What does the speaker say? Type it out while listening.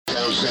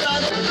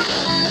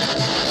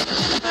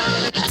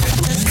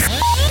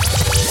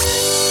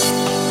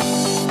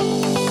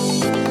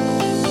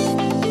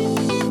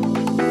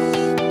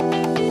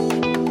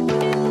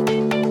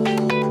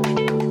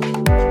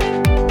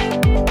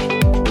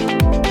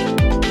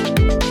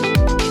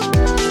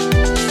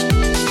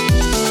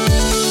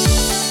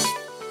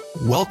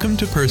Welcome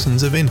to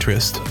Persons of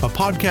Interest, a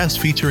podcast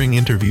featuring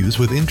interviews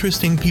with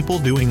interesting people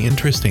doing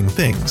interesting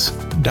things,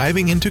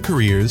 diving into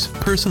careers,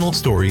 personal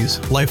stories,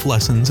 life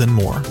lessons, and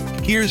more.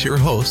 Here's your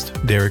host,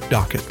 Derek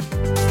Dockett.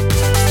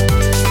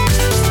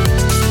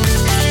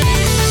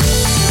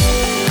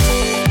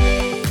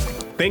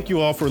 Thank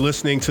you all for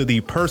listening to the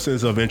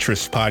Persons of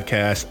Interest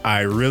podcast.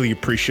 I really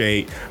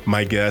appreciate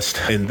my guest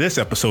in this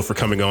episode for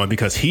coming on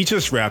because he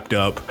just wrapped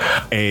up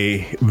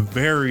a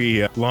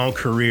very long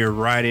career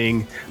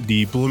writing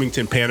the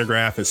Bloomington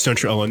Pantograph in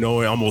Central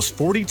Illinois, almost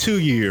 42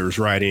 years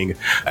writing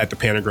at the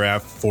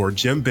Pantograph for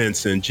Jim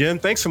Benson. Jim,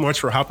 thanks so much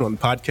for hopping on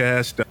the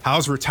podcast.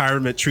 How's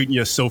retirement treating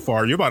you so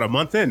far? You're about a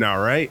month in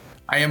now, right?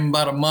 I am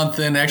about a month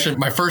in. Actually,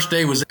 my first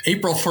day was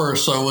April 1st,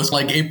 so it was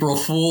like April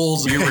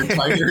Fool's. We were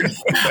tired,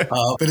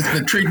 but it's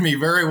been treating me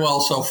very well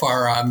so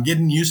far. I'm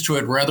getting used to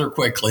it rather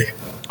quickly.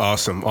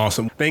 Awesome.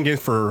 Thank you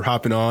for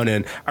hopping on.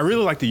 And I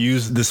really like to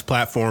use this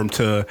platform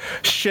to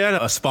shed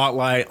a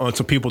spotlight on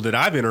some people that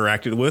I've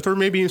interacted with, or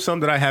maybe some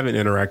that I haven't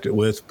interacted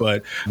with,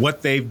 but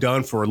what they've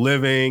done for a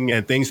living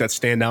and things that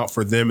stand out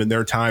for them in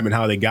their time and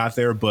how they got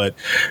there. But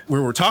we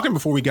were talking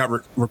before we got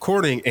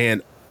recording,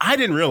 and I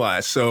didn't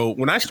realize. So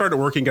when I started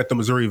working at the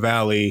Missouri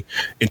Valley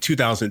in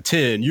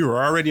 2010, you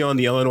were already on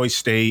the Illinois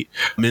State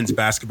men's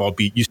basketball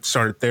beat. You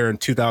started there in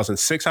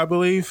 2006, I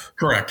believe.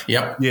 Correct.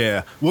 Yep.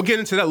 Yeah. We'll get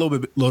into that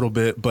a little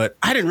bit, but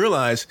I didn't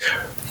realize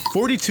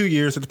 42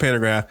 years at the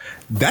Pantograph,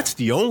 that's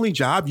the only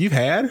job you've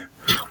had?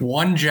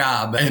 One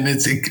job. And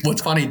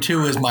what's funny,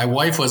 too, is my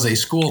wife was a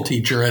school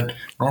teacher at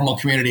Normal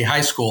Community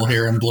High School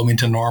here in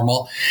Bloomington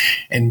Normal.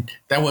 And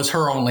that was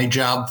her only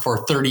job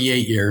for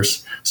 38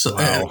 years. So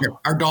wow.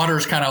 Our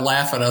daughters kind of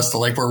laugh at us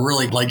like we're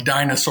really like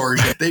dinosaurs.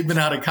 They've been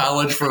out of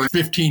college for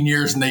 15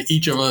 years and they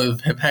each of them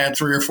have had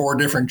 3 or 4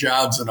 different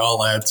jobs and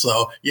all that.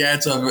 So, yeah,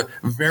 it's a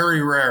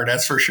very rare.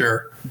 That's for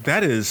sure.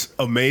 That is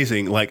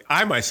amazing. Like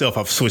I myself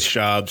have switched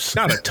jobs,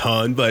 not a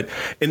ton, but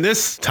in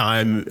this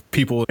time,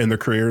 people in their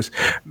careers,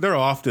 they're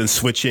often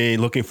switching,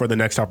 looking for the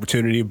next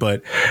opportunity.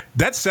 But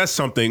that says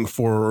something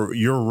for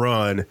your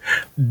run.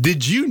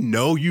 Did you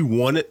know you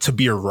wanted to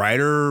be a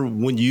writer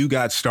when you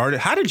got started?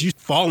 How did you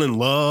fall in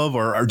love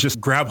or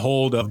just grab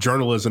hold of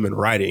journalism and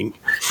writing?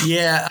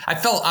 Yeah, I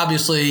felt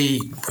obviously,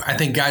 I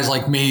think guys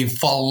like me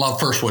fall in love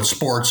first with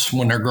sports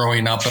when they're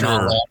growing up and all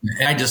that.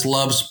 And I just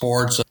love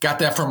sports. Got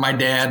that from my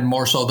dad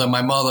more so than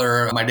my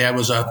mother. My dad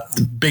was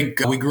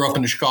we grew up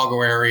in the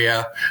Chicago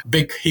area.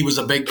 He was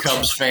a big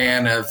Cubs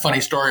fan. A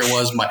funny story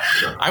was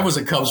I was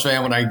a Cubs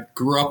fan when I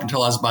grew up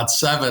until I was about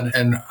 7.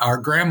 And our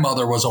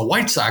grandmother was a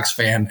White Sox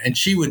fan. And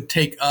she would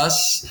take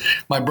us,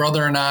 my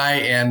brother and I,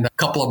 and a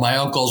couple of my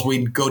uncles,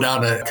 we'd go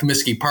down to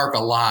Comiskey Park a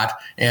lot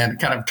and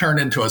kind of turned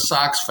into a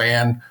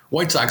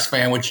White Sox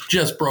fan, which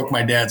just broke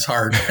my dad's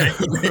heart.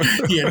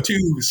 He had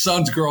 2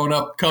 sons growing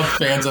up, Cubs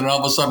fans, and all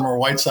of a sudden we're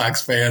White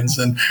Sox fans.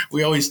 And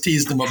we always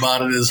teased him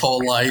about it his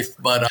whole life.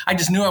 But I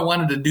just knew I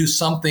wanted to do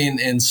something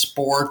in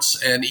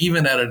sports. And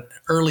even at an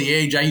early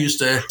age, I used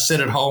to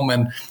sit at home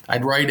and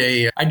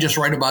I'd just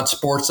write about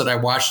sports that I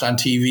watched on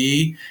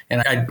TV.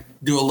 And I'd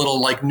do a little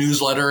like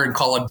newsletter and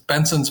call it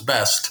Benson's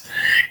Best.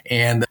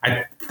 And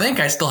I think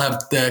I still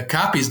have the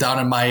copies down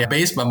in my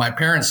basement. My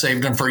parents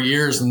saved them for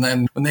years. And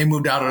then when they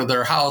moved out of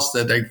their house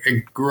that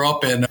I grew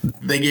up in,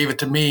 they gave it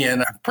to me.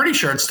 And I'm pretty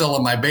sure it's still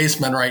in my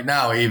basement right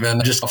now,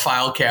 even just a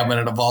file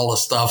cabinet of all the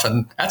stuff.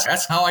 And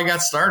that's how I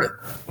got started.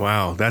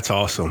 Wow. That's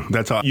awesome.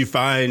 You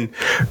find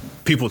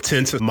people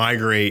tend to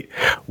migrate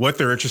what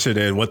they're interested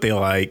in, what they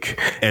like,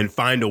 and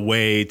find a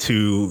way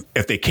to,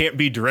 if they can't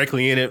be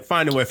directly in it,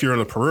 find a way if you're on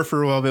the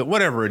peripheral of it,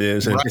 whatever it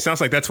is. And It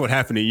sounds like that's what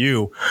happened to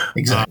you.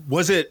 Exactly.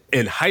 Was it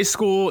in high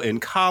school, in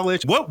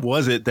college? What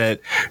was it that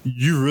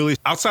you really,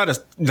 outside of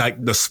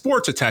like the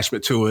sports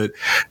attachment to it,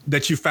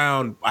 that you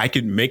found I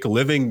could make a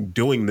living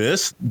doing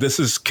this?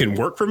 Can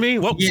work for me?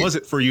 What was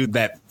it for you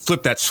that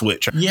flipped that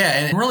switch?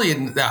 Yeah. And really,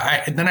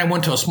 then I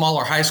went to a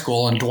smaller high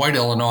school in Dwight,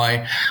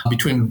 Illinois,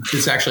 between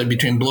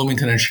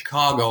Bloomington and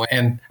Chicago.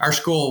 And our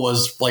school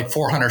was like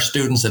 400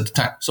 students at the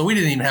time. So we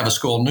didn't even have a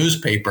school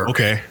newspaper.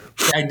 Okay.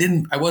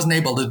 I wasn't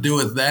able to do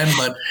it then,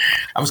 but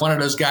I was one of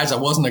those guys. I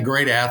wasn't a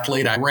great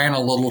athlete. I ran a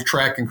little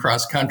track and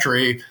cross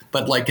country,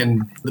 but like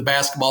in the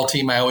basketball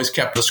team, I always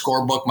kept a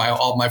scorebook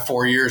all my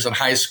 4 years in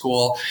high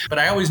school. But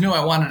I always knew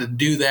I wanted to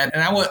do that.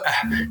 And I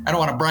don't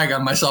want to brag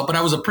on myself, but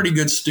I was a pretty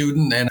good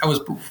student and I was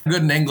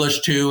good in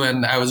English too.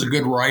 And I was a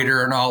good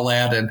writer and all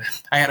that. And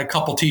I had a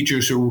couple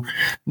teachers who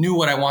knew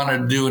what I wanted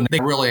to do. And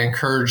they really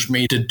encouraged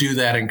me to do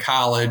that in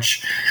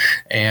college.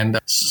 And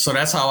so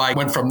that's how I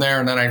went from there.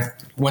 And then I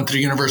went to the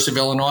University of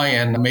Illinois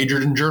and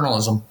majored in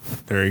journalism.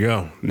 There you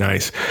go.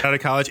 Nice. Out of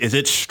college, is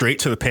it straight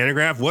to the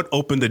Panagraph? What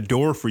opened the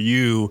door for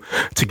you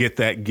to get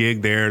that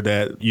gig there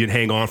that you'd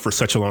hang on for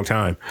such a long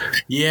time?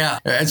 Yeah.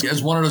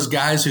 As one of those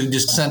guys who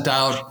just sent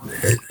out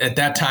at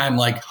that time,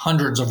 like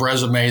hundreds of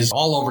resumes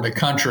all over the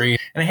country.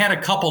 And I had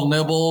a couple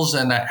nibbles,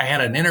 and I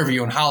had an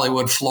interview in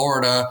Hollywood,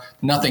 Florida.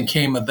 Nothing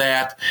came of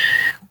that.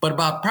 But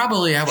about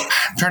probably, I'm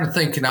trying to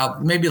think now,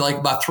 maybe like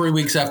about 3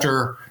 weeks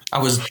after I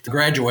was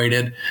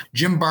graduated,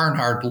 Jim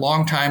Barnhart,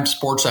 longtime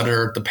sports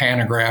editor at the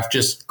Panagraph,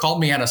 just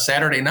called me on a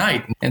Saturday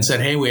night and said,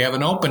 "Hey, we have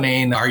an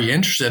opening. Are you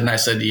interested?" And I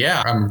said,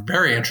 "Yeah, I'm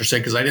very interested,"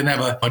 because I didn't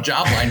have a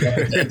job lined up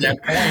at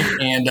that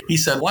point. And he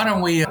said, "Why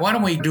don't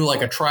we do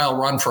like a trial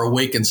run for a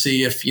week and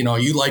see if you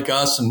like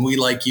us and we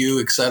like you,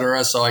 et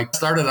cetera." So I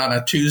started on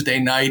a Tuesday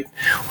night,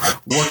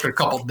 worked a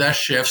couple desk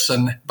shifts,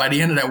 and by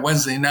the end of that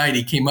Wednesday night,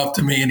 he came up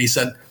to me and he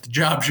said, "The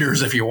job's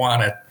yours if you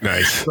want it."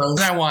 Nice. So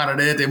I wanted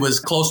it. It was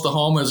close to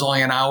home. It was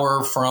only an hour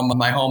from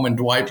my home in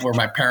Dwight where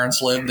my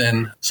parents lived.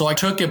 And so I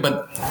took it,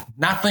 but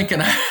not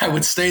thinking I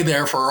would stay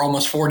there for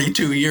almost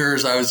 42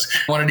 years. I was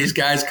one of these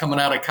guys coming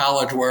out of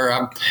college where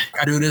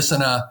I do this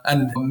in a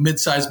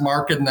mid-sized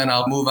market, and then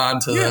I'll move on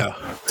to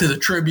the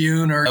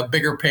Tribune or a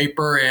bigger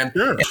paper.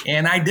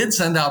 And I did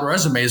send out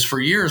resumes for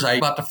years.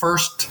 About the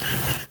first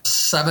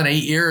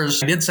 7-8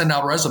 years, I did send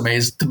out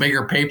resumes to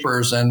bigger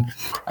papers, and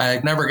I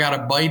never got a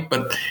bite.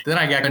 But then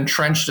I got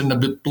entrenched in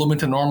the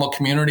Bloomington Normal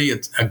community.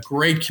 It's a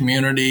great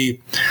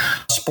community.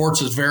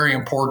 Sports is very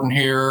important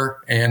here,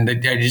 and I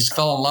just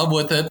fell in love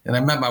with it. And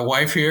I met my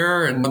wife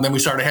here, and then we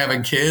started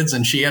having kids,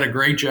 and she had a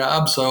great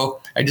job.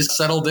 So I just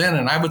settled in,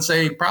 and I would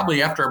say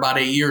probably after about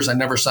 8 years, I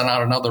never sent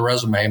out another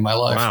resume in my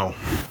life.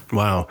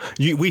 Wow.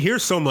 We hear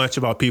so much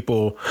about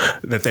people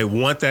that they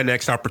want that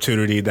next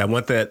opportunity, that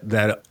want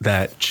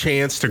that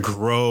chance to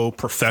grow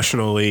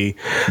professionally.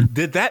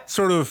 Did that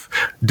sort of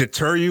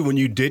deter you when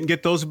you didn't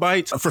get those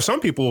bites? For some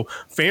people,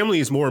 family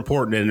is more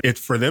important, and it's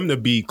for them to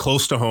be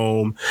close to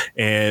home.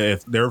 And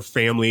if their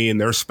family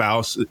and their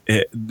spouse,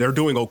 they're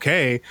doing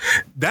okay,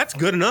 that's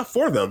good enough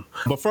for them.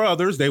 But for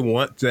others, they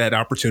want that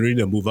opportunity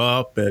to move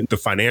up and the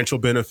financial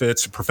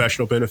benefits,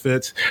 professional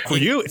benefits. For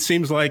you, it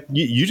seems like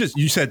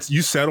you said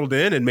you settled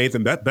in and made the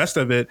best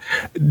of it.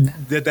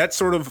 Did that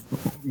sort of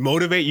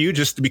motivate you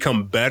just to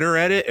become better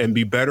at it and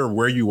be better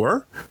where you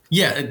were?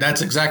 Yeah,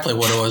 that's exactly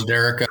what it was,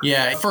 Derek.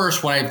 Yeah, at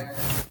first,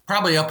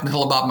 probably up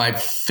until about my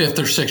 5th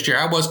or 6th year,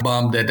 I was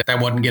bummed that I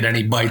wouldn't get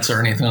any bites or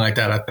anything like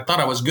that. I thought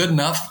I was good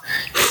enough,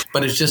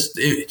 but I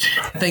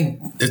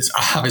think it's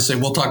obviously,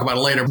 we'll talk about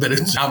it later, but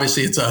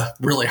it's a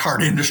really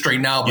hard industry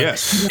now. But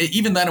yes.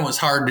 Even then it was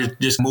hard to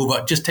just move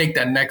up, just take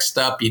that next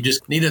step. You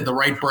just needed the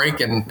right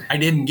break, and I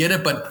didn't get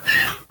it,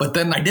 but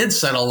then I did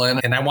settle in,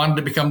 and I wanted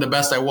to become the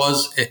best I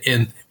was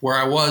in where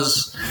I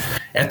was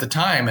at the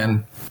time.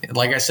 And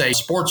like I say,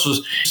 sports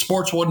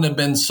wouldn't have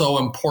been so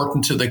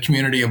important to the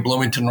community of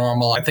Bloomington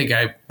Normal. I think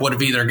I would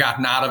have either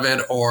gotten out of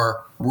it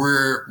or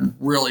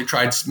really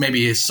tried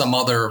maybe some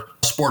other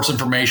sports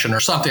information or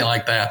something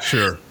like that.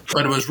 Sure.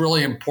 But it was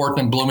really important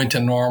in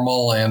Bloomington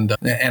Normal, and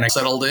I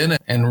settled in,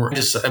 and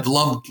I've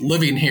loved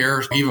living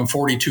here even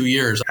 42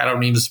 years.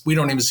 We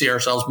don't even see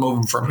ourselves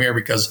moving from here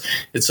because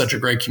it's such a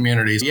great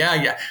community.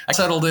 Yeah. I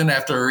settled in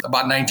after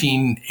about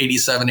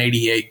 1987,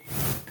 88.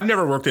 I've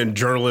never worked in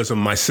journalism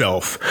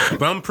myself,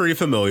 but I'm pretty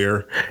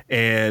familiar.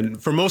 And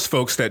for most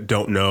folks that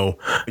don't know,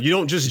 you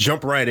don't just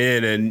jump right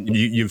in and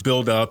you've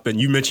built up.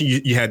 And you mentioned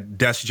you had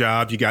desk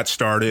jobs. You got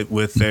started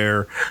with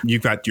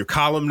you've got your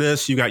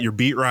columnists, you got your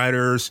beat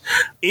writers.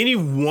 Any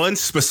one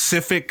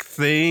specific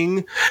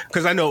thing?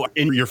 Because I know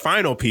in your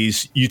final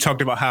piece, you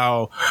talked about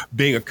how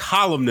being a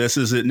columnist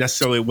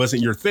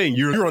wasn't your thing.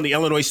 You're on the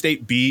Illinois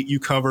State beat. You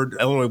covered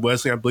Illinois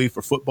Wesleyan, I believe,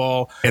 for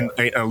football, and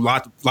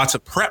lots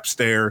of preps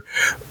there.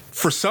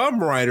 For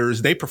some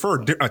writers, they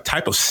prefer a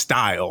type of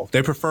style.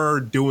 They prefer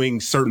doing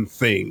certain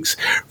things.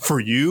 For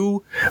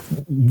you,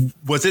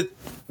 was it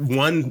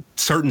one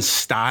certain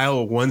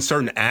style, one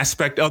certain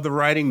aspect of the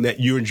writing that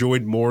you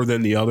enjoyed more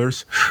than the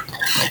others?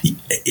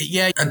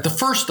 Yeah, the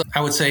first,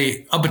 I would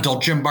say, up until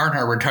Jim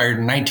Barnhart retired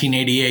in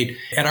 1988,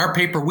 at our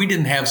paper, we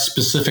didn't have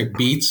specific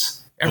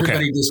beats.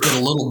 Everybody just did a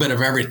little bit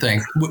of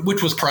everything,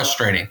 which was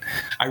frustrating.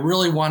 I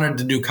really wanted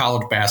to do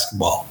college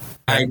basketball.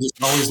 I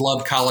just always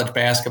loved college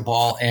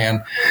basketball,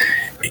 and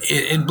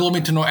in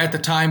Bloomington at the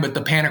time, at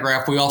the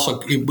Panagraph,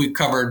 we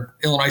covered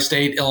Illinois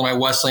State, Illinois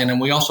Wesleyan,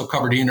 and we also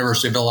covered the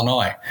University of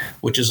Illinois,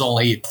 which is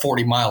only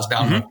 40 miles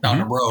down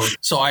the road.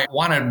 So I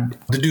wanted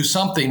to do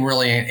something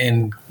really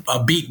in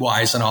beat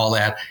wise and all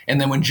that. And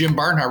then when Jim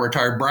Barnhart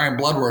retired, Brian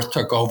Bloodworth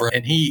took over,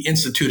 and he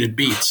instituted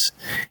beats.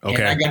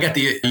 Okay. And I got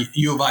the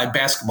U of I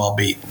basketball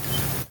beat,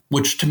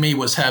 which to me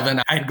was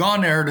heaven. I'd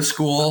gone there to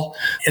school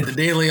at the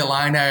Daily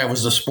Illini. I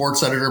was a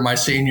sports editor my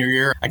senior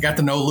year. I got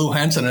to know Lou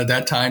Henson at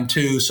that time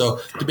too. So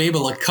to be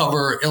able to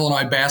cover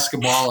Illinois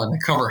basketball and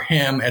to cover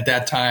him at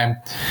that time,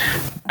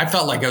 I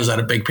felt like I was at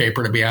a big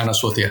paper, to be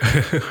honest with you.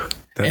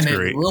 That's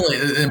great.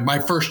 Really, my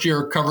first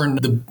year covering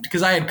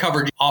because I had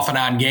covered off and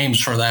on games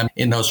for them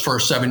in those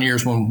first 7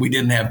 years when we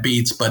didn't have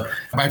beats. But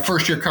my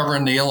first year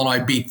covering the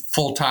Illinois beat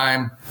full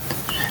time,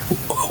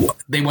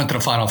 they went to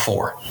the Final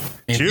Four.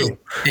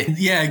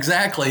 Yeah,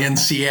 exactly. In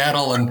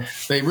Seattle. And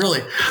they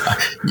really,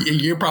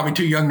 you're probably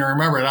too young to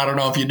remember it. I don't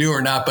know if you do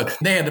or not, but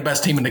they had the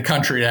best team in the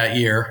country that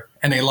year.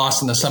 And they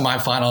lost in the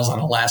semifinals on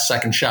a last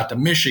second shot to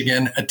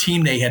Michigan, a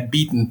team they had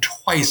beaten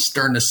twice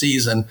during the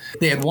season.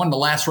 They had won the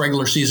last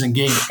regular season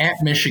game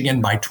at Michigan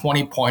by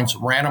 20 points,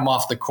 ran them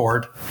off the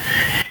court.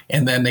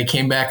 And then they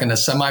came back in the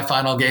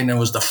semifinal game. And it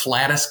was the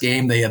flattest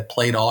game they had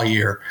played all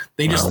year.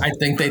 They just, I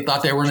think they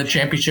thought they were in a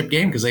championship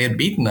game because they had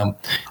beaten them.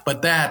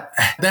 But that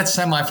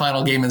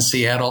semifinal game in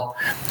Seattle,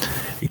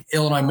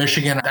 Illinois,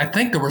 Michigan, I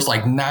think there was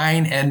like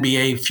 9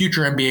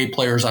 future NBA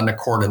players on the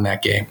court in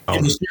that game.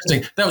 It was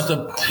interesting. That was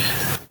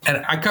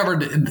and I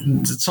covered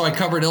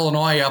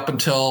Illinois up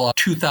until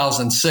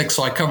 2006.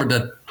 So I covered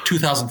the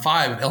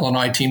 2005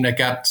 Illinois team that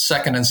got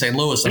second in St.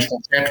 Louis in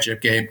the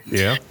championship game.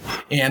 Yeah.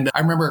 And I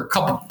remember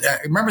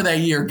that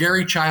year,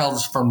 Gary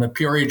Childs from the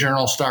Peoria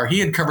Journal-Star, he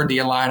had covered the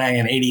Illini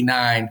in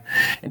 89,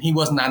 and he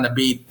wasn't on the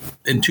beat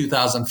in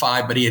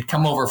 2005, but he had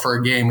come over for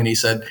a game, and he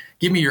said,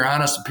 "Give me your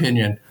honest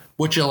opinion.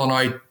 Which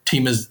Illinois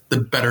team is the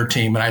better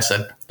team?" And I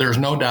said, "There's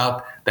no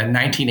doubt that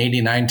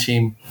 1989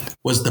 team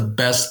was the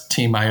best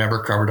team I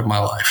ever covered in my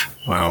life."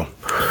 Wow.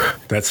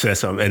 That says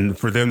something. And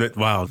for them,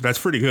 that's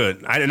pretty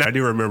good. I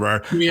do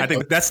remember. I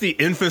think that's the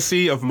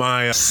infancy of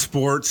my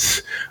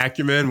sports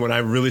acumen when I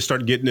really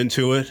started getting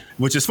into it,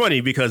 which is funny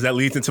because that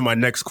leads into my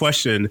next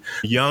question.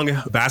 Young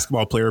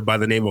basketball player by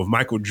the name of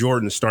Michael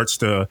Jordan starts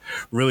to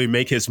really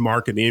make his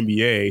mark in the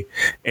NBA.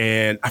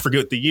 And I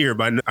forget the year,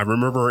 but I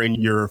remember in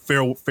your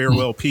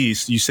farewell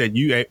piece, you said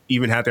you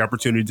even had the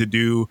opportunity to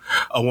do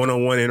a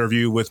one-on-one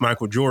interview with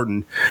Michael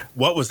Jordan.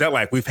 What was that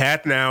like? We've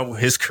had now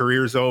his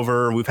career's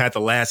over. We've had The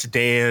Last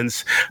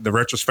Dance, the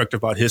retrospective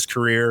about his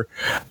career.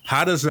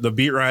 How does the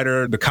beat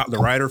writer, the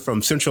writer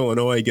from Central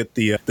Illinois get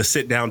the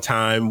sit down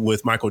time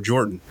with Michael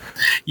Jordan?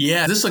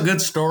 Yeah, this is a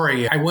good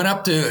story. I went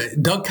up to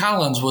Doug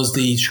Collins was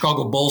the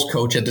Chicago Bulls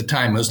coach at the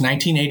time. It was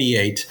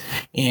 1988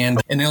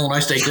 and an Illinois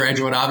State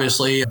graduate,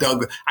 obviously.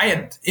 I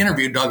had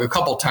interviewed Doug a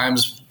couple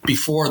times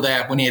before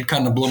that when he had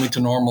come to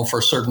Bloomington Normal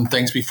for certain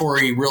things before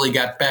he really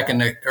got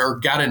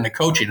into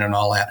coaching and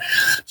all that.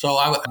 So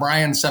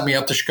Brian sent me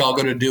up to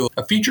Chicago to do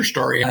a feature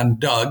story on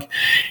Doug.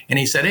 And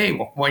he said, "Hey,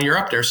 when you're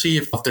up there, see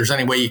if there's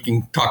any way you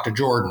can talk to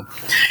Jordan."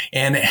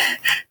 And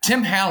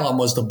Tim Hallam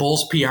was the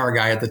Bulls PR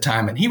guy at the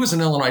time. And he was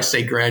an Illinois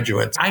State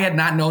graduate. I had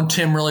not known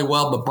Tim really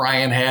well, but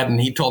Brian had, and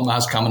he told me I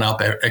was coming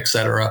up, et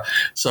cetera.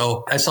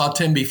 So I saw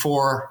Tim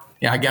before.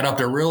 Yeah, I got up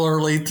there real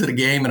early to the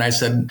game, and I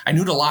said, I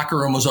knew the locker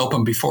room was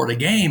open before the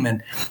game,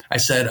 and I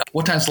said,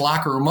 "What time's the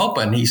locker room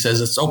open?" He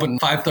says, "It's open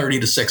 5:30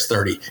 to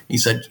 6:30. He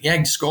said, "Yeah,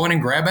 just go in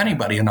and grab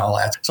anybody and all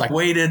that." So I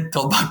waited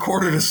till about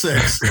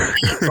 5:45.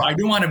 So I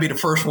didn't want to be the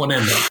first one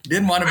in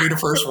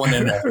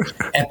there.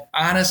 And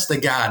honest to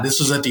God, this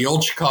was at the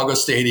old Chicago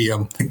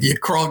Stadium. You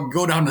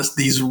go down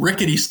these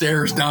rickety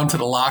stairs down to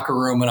the locker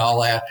room and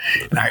all that,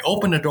 and I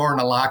opened the door in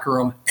the locker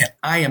room, and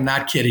I am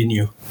not kidding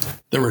you.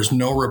 There was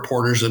no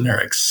reporters in there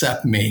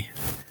except me.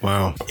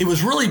 Wow. It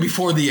was really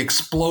before the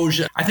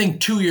explosion. I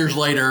think 2 years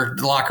later,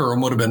 the locker room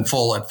would have been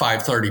full at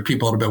 5:30.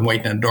 People would have been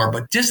waiting at the door.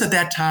 But just at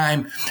that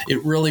time,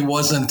 it really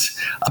wasn't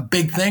a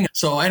big thing.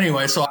 So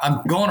anyway,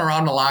 I'm going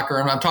around the locker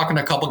room. I'm talking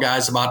to a couple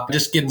guys about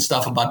just getting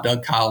stuff about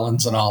Doug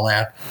Collins and all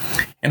that.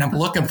 And I'm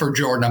looking for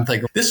Jordan. I'm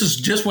thinking, this is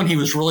just when he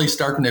was really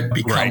starting to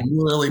become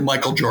really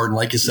Michael Jordan,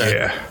 like you said.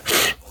 Yeah.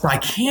 So I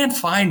can't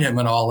find him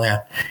and all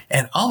that.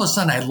 And all of a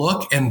sudden I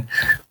look, and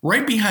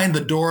right behind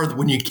the door,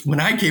 when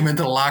I came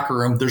into the locker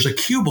room, there's a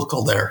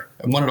cubicle there,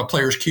 one of the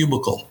players'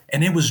 cubicle,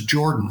 and it was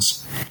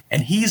Jordan's.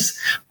 And he's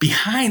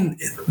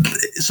behind,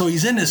 so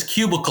he's in his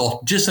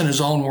cubicle, just in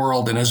his own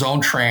world, in his own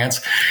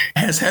trance,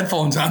 has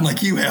headphones on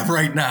like you have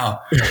right now.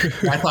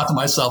 I thought to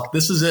myself,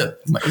 this is it.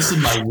 This is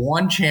my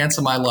one chance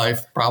in my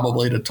life,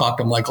 probably, to talk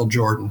to Michael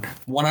Jordan.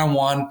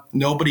 One-on-one,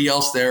 nobody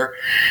else there.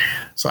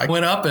 So I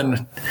went up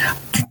and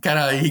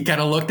he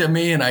kind of looked at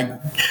me, and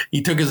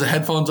he took his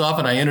headphones off,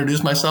 and I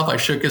introduced myself. I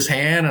shook his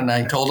hand, and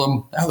I told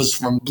him I was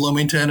from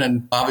Bloomington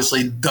and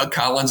obviously Doug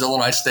Collins,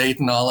 Illinois State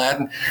and all that.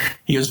 And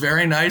he was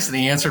very nice, and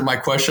he answered my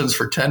questions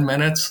for 10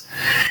 minutes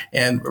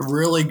and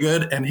really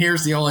good. And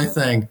here's the only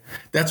thing.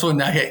 That's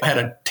when I had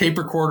a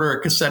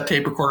cassette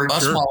tape recorder.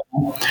 Sure.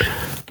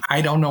 I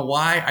don't know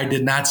why I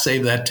did not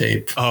save that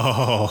tape.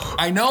 Oh,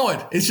 I know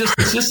it. It's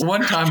just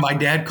one time my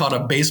dad caught a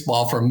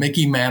baseball from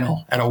Mickey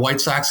Mantle at a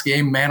White Sox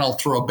game. Mantle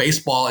threw a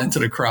baseball into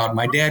the crowd.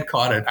 My dad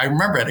caught it. I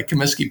remember it at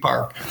Comiskey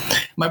Park.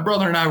 My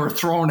brother and I were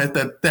throwing it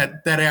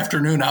that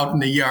afternoon out in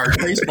the yard,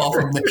 baseball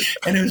from me.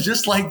 And it was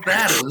just like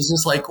that. It was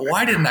just like,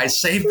 why didn't I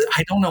save it?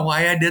 I don't know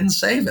why I didn't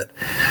save it.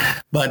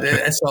 But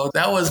so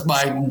that was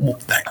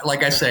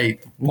like I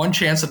say, one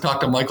chance to talk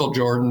to Michael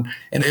Jordan.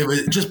 And it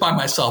was just by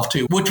myself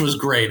too, which was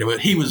great.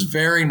 He was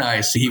very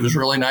nice. He was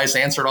really nice,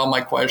 answered all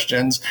my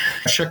questions,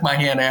 shook my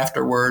hand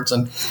afterwards.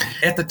 And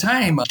at the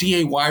time,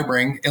 D.A.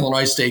 Weibring,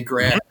 Illinois State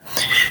grad,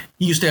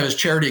 he used to have his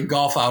charity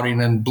golf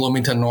outing in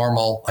Bloomington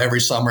Normal every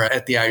summer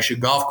at the ISU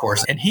golf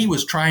course. And he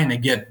was trying to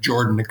get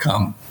Jordan to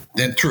come.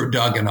 And through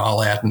Doug and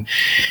all that. And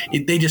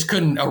they just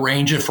couldn't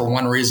arrange it for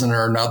one reason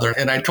or another.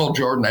 And I told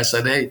Jordan, I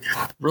said, hey,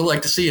 really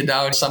like to see you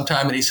down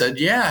sometime. And he said,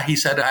 yeah. He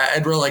said,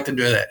 I'd really like to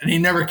do that. And he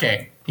never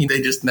came.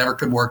 They just never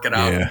could work it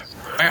out. Yeah.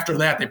 After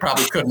that, they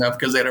probably couldn't have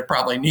because they'd have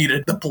probably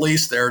needed the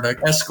police there to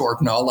escort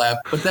and all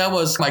that. But that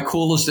was my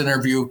coolest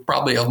interview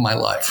probably of my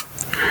life.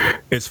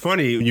 It's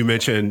funny you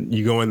mentioned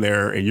you go in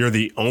there and you're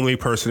the only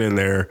person in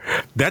there.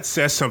 That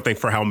says something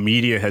for how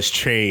media has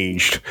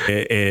changed,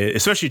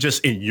 especially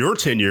just in your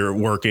tenure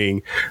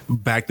working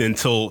back then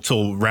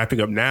till wrapping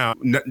up now.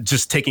 Not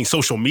just taking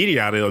social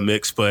media out of the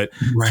mix, but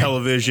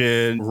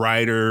television,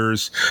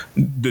 writers,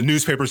 the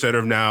newspapers that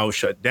have now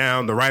shut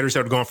down, the writers that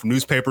have gone from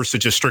newspapers to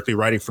just strictly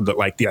writing for the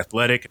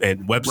Athletic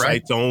and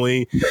websites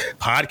only,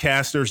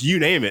 podcasters, you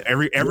name it.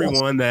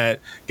 Everyone that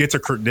gets a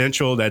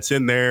credential that's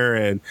in there,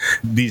 and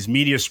these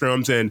media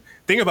scrums. And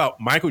think about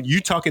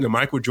you talking to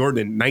Michael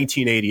Jordan in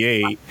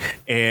 1988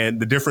 and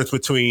the difference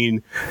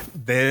between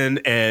then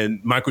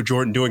and Michael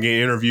Jordan doing an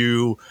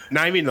interview,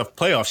 not even the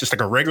playoffs, just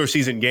like a regular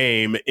season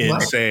game in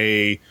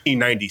say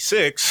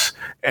 1996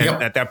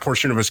 at that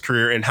portion of his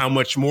career, and how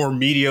much more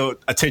media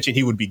attention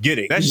he would be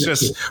getting. That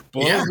just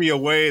blows me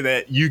away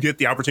that you get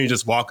the opportunity to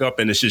just walk up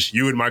and it's just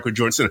you and Michael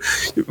Jordan. So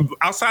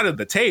outside of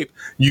the tape,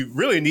 you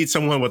really need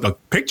someone with a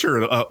picture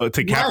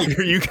to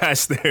capture you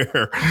guys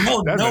there.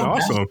 That's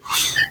awesome.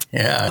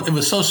 Yeah, it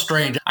was so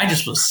strange. I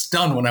just was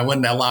stunned when I went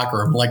in that locker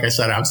room. Like I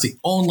said, I was the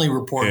only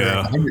reporter.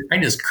 Yeah. I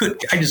just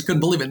couldn't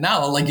believe it.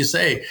 Now, like you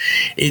say,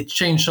 it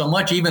changed so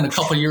much. Even a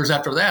couple of years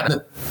after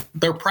that,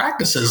 their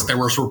practices, there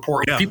was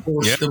reporting.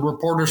 The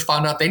reporters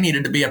found out they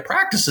needed to be at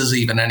practices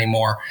even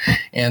anymore,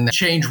 and it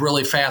changed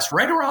really fast.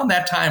 Right around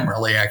that time,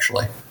 really,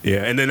 actually.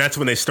 Yeah, and then that's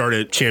when they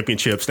started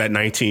championships. That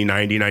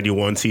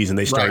 1990-91 season,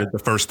 they started the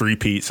first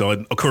three-peat. So,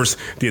 of course,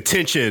 the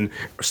attention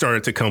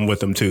started to come with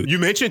them too. You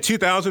mentioned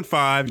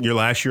 2005, your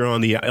last year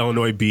on the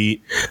Illinois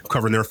beat,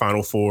 covering their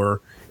Final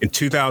Four. In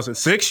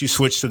 2006, you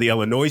switched to the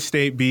Illinois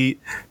State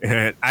beat.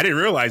 And I didn't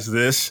realize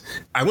this.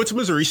 I went to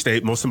Missouri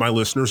State. Most of my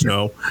listeners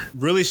know.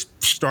 Really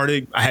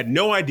started, I had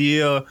no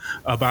idea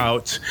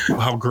about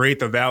how great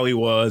the Valley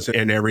was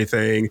and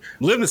everything.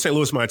 Lived in St.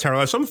 Louis my entire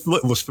life, so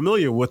I was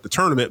familiar with the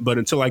tournament. But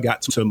until I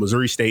got to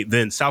Missouri State,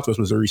 then Southwest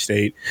Missouri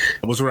State,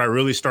 was where I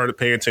really started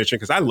paying attention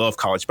because I love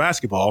college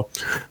basketball.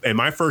 And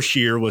my first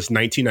year was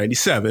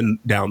 1997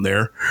 down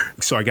there.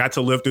 So I got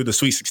to live through the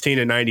Sweet 16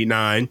 in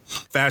 99.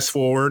 Fast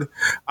forward,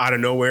 out of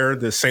nowhere,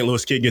 the St.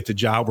 Louis kid gets a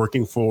job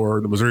working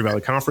for the Missouri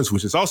Valley Conference,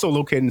 which is also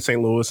located in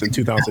St. Louis in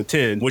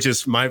 2010, which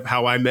is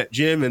how I met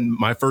Jim and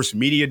my first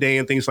media day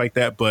and things like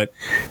that. But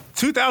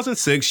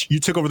 2006, you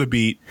took over the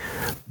beat.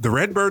 The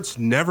Redbirds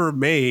never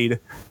made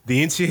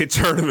the NCAA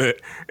tournament,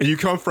 and you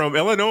come from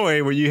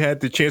Illinois where you had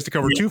the chance to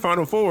cover two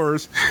Final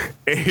Fours,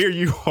 and here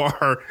you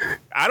are.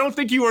 I don't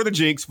think you are the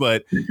jinx,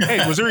 but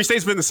hey, Missouri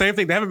State's been the same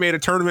thing. They haven't made a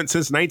tournament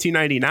since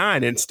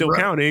 1999 and still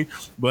counting.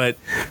 But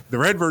the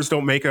Redbirds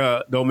don't make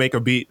an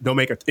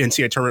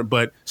NCAA tournament,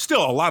 but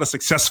still a lot of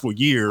successful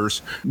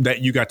years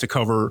that you got to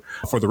cover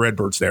for the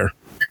Redbirds there.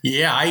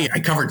 Yeah, I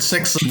covered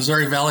 6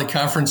 Missouri Valley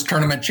Conference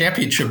tournament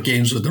championship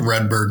games with the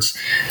Redbirds,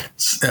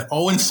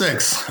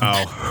 0-6.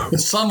 Oh.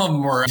 Some of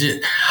them were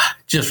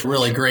just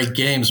really great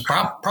games.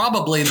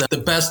 Probably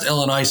the best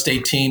Illinois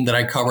State team that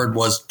I covered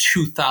was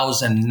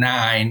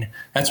 2009.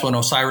 That's when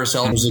Osiris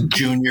Ellis was a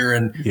junior,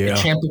 and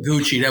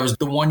Champaguchi, that was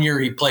the one year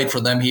he played for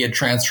them. He had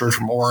transferred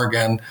from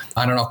Oregon.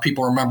 I don't know if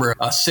people remember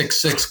a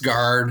 6'6"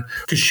 guard,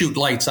 could shoot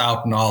lights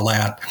out and all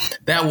that.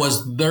 That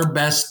was their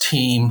best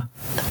team,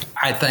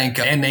 I think,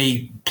 and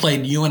they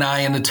played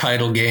UNI in the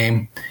title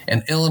game.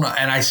 And Illinois,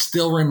 and I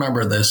still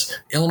remember this,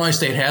 Illinois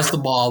State has the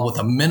ball with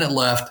a minute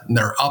left, and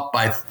they're up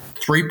by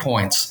 3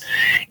 points.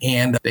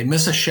 And they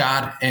miss a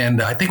shot,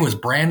 and I think it was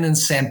Brandon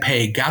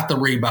Sampay got the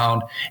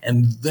rebound,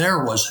 and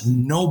there was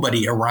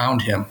nobody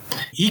around him.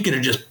 He could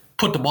have just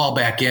put the ball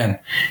back in,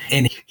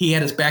 and he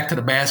had his back to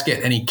the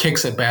basket, and he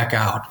kicks it back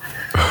out.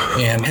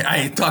 And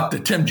I talked to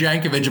Tim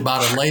Jankovic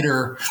about it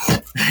later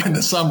in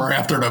the summer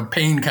after the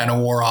pain kind of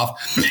wore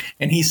off.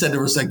 And he said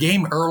there was a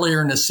game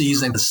earlier in the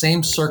season, the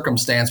same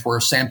circumstance where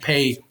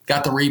Sampay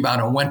got the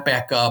rebound and went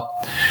back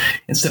up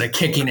instead of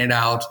kicking it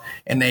out.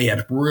 And they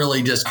had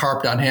really just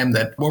harped on him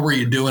that, what were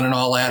you doing and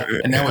all that?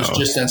 And that was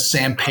just in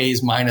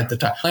Sampay's mind at the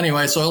time.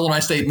 Anyway, so Illinois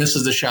State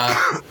misses the shot.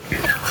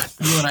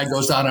 UNI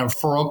goes down and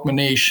Farouk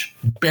Manish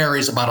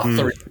buries about a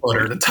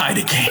 30-footer to tie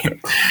the game.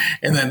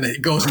 And then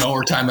it goes in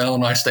overtime and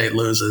Illinois State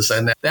loses.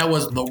 And that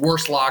was the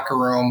worst locker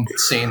room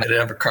scene that I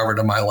ever covered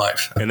in my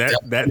life. And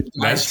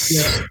that's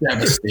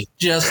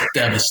just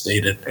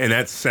devastated. And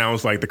that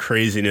sounds like the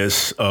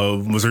craziness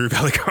of Missouri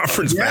Valley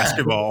Conference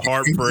basketball.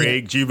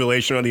 Heartbreak,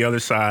 jubilation on the other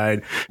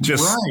side,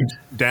 just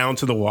down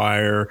to the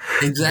wire.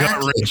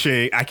 Exactly.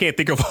 Gut-wrenching. I can't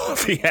think of all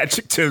the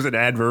adjectives and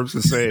adverbs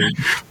to say,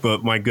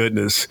 but my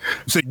goodness.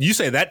 So you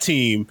say that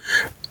team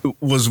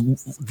was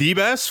the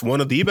best, one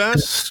of the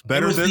best,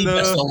 better than the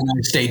best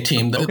Illinois State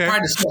team. Probably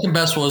the second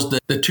best was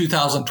the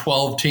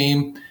 2012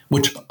 team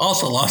which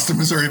also lost the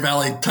Missouri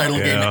Valley title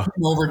game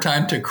in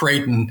overtime to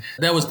Creighton.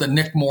 That was the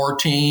Nick Moore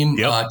team,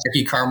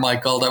 Jackie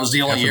Carmichael. That was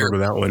the only year. I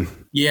remember that one.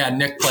 Yeah,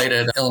 Nick played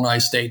at Illinois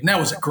State, and that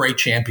was a great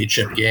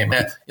championship game.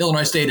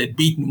 Illinois State had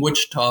beaten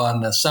Wichita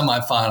in the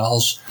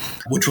semifinals,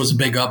 which was a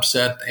big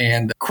upset,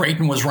 and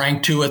Creighton was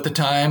ranked 2 at the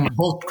time.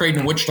 Both Creighton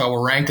and Wichita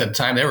were ranked at the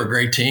time. They were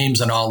great teams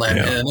and all that.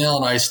 Yeah. And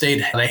Illinois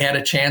State, they had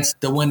a chance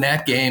to win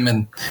that game,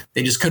 and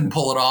they just couldn't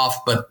pull it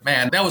off. But,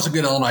 man, that was a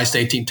good Illinois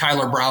State team.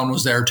 Tyler Brown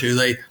was there, too.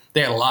 They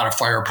had a lot of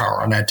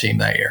firepower on that team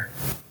that year.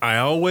 I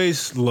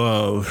always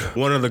loved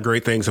one of the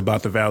great things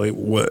about the Valley.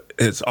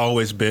 It's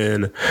always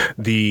been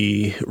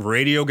the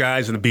radio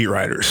guys and the beat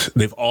writers.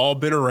 They've all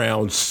been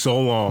around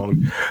so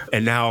long,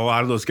 and now a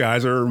lot of those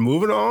guys are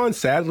moving on,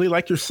 sadly,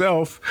 like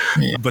yourself.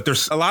 Yeah. But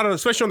there's a lot of,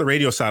 especially on the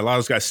radio side, a lot of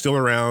those guys still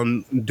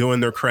around doing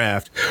their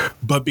craft.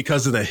 But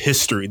because of the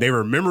history, they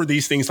remember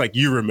these things like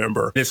you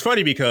remember. And it's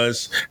funny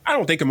because I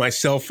don't think of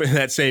myself in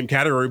that same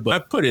category, but I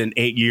put in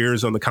 8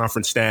 years on the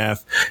conference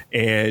staff,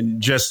 and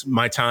just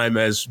my time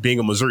as being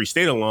a Missouri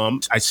State alum,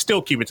 I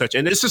still keep in touch.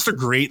 And it's just a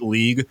great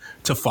league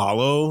to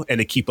follow and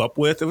to keep up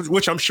with,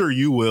 which I'm sure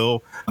you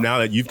will now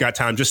that you've got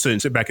time just to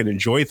sit back and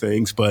enjoy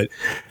things. But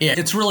yeah,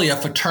 it's really a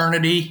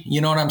fraternity.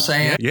 You know what I'm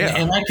saying? Yeah.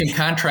 And I can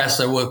contrast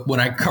that with when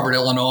I covered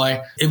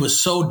Illinois. It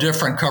was so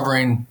different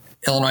covering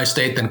Illinois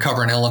State than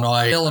covering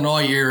Illinois.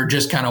 Illinois, you're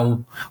just kind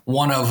of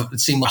one of,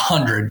 it seemed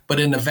 100. But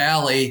in the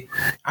Valley,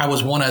 I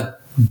was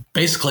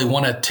basically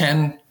one of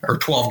 10 or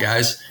 12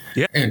 guys.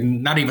 Yeah.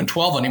 And not even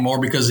 12 anymore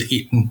because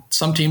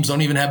some teams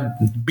don't even have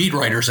beat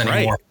writers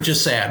anymore. Right.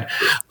 Just sad.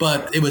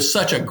 But it was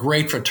such a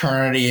great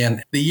fraternity.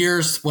 And the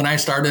years when I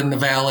started in the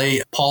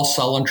Valley, Paul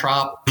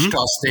Sullentrop,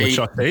 Wichita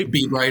State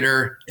beat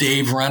writer,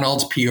 Dave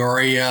Reynolds,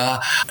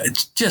 Peoria.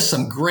 It's just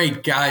some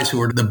great guys who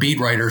were the beat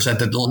writers at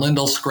the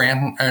Lyndall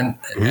Scranton and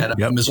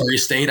at Missouri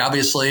State,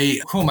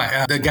 obviously. Who am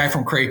I? The guy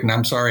from Creighton.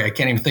 I'm sorry. I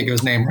can't even think of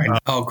his name right now.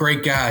 Oh,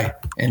 great guy.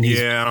 And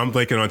I'm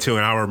blanking on too,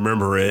 and I'll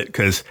remember it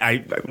because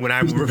when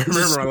I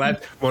remember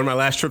one of my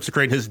last trips to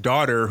Creighton, his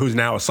daughter, who's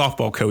now a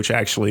softball coach,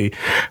 actually,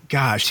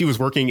 gosh, she was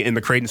working in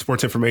the Creighton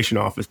Sports Information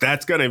Office.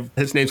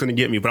 His name's gonna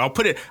get me, but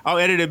I'll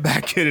edit it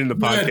back in the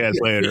podcast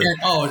later.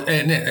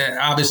 And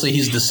obviously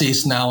he's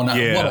deceased now.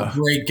 And what a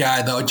great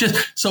guy, though.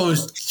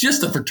 It's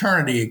just a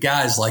fraternity of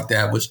guys like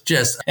that was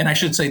just, and I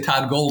should say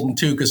Todd Golden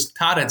too, because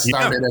Todd had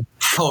started at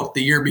Coat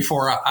the year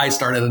before I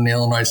started in the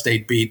Illinois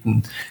State beat,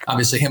 and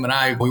obviously him and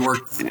I, we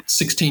worked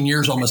 16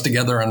 years almost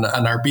together on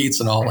our beats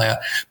and all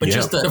that. But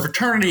just the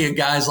fraternity of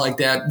guys like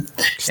that.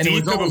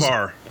 Steve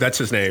Pivovar, that's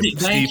his name.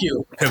 Thank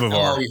you.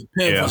 Pivovar.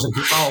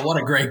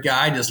 What a great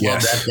guy. I just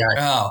love that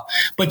guy. Oh,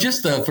 but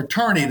just the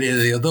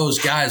fraternity of those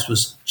guys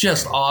was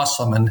just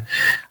awesome. And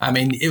I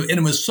mean,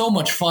 it was so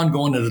much fun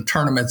going to the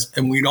tournaments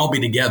and we'd all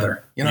be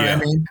together. You know what I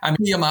mean? I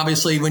mean,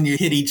 obviously when you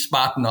hit each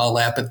spot and all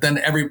that, but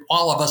then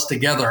all of us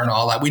together and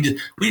all that,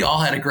 we all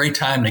had a great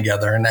time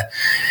together. And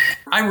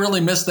I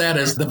really miss that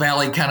as the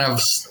Valley kind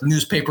of some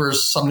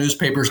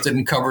newspapers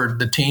didn't cover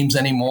the teams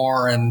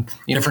anymore and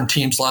different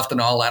teams left and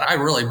all that. I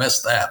really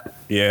miss that.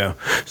 Yeah.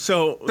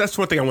 So that's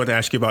one thing I wanted to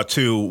ask you about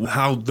too,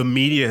 how the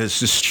media has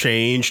just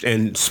changed,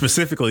 and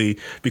specifically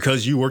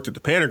because you worked at the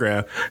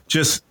Pantograph,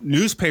 just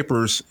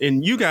newspapers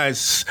and you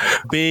guys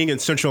being in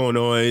Central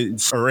Illinois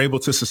are able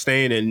to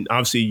sustain, and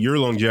obviously your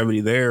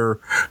longevity there.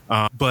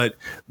 But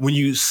when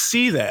you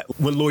see that,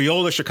 when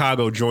Loyola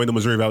Chicago joined the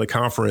Missouri Valley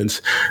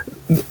Conference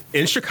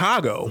in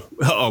Chicago,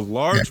 a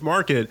large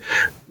market,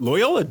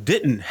 Loyola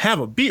didn't have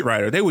a beat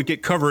writer. They would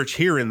get coverage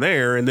here and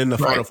there, and then the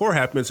Final Four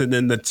happens, and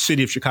then the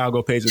city of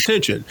Chicago pays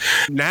attention.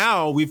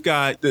 Now we've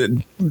got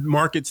the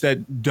markets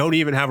that don't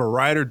even have a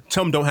writer.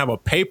 Some don't have a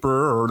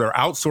paper, or they're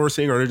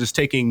outsourcing, or they're just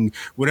taking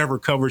whatever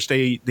coverage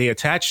they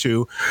attach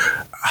to.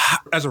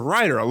 As a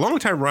writer, a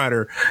longtime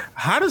writer,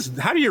 how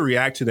do you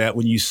react to that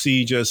when you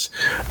see just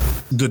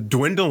the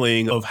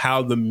dwindling of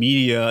how the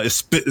media,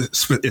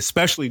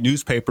 especially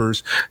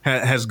newspapers,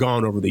 has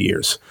gone over the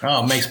years?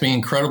 Oh, it makes me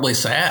incredibly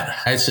sad.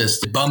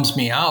 It bums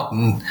me out.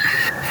 And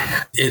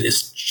it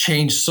has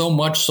changed so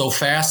much so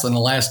fast in the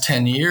last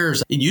 10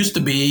 years. It used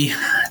to be,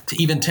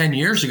 even 10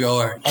 years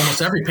ago,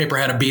 almost every paper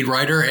had a beat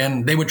writer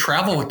and they would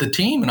travel with the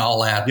team and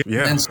all that.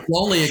 Yeah. And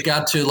slowly it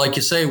got to, like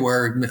you say,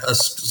 where a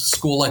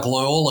school like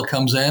Loyola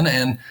comes in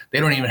and they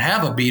don't even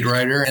have a beat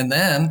writer. And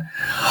then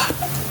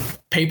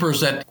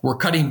papers that were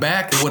cutting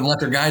back, they wouldn't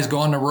let their guys go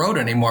on the road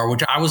anymore,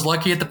 which I was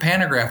lucky at the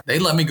Pantograph. They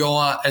let me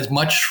go as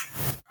much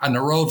on the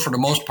road for the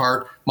most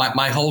part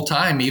my whole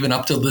time, even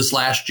up to this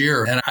last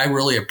year. And I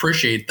really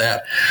appreciate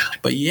that.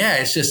 But yeah,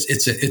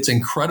 it's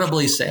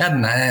incredibly sad.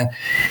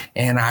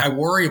 And I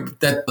worry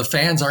that the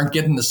fans aren't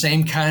getting the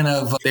same kind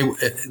of,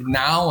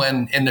 now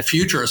and in the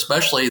future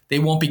especially, they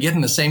won't be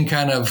getting the same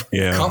kind of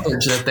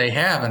coverage that they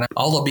have. And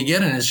all they'll be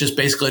getting is just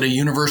basically the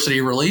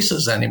university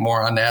releases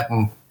anymore on that.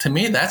 And to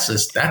me,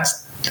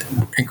 that's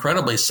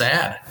incredibly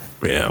sad.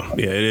 Yeah,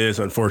 it is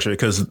unfortunate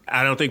because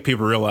I don't think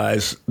people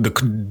realize the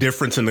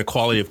difference in the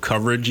quality of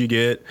coverage you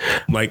get.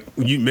 Like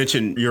you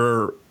mentioned,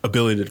 your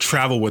ability to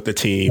travel with the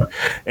team,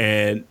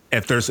 and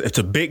if it's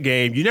a big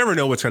game, you never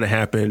know what's going to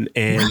happen,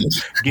 and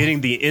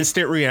getting the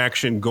instant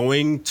reaction,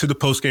 going to the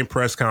post-game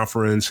press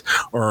conference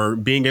or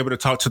being able to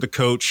talk to the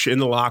coach in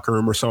the locker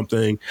room or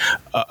something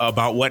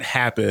about what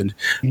happened,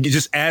 it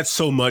just adds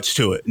so much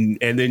to it.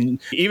 And then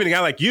even a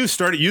guy like you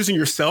started using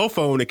your cell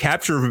phone to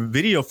capture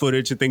video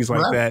footage and things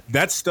like that.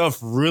 That stuff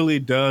really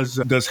does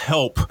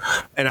help.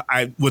 And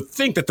I would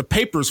think that the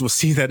papers will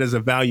see that as a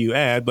value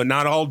add, but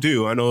not all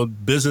do. I know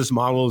business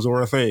models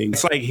are a thing.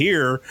 It's like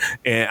here,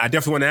 and I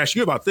definitely want to ask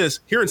you about this.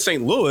 Here in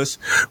St. Louis,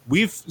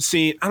 we've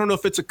seen, I don't know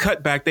if it's a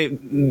cutback,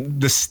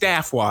 the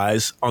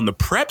staff-wise on the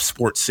prep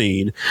sports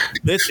scene,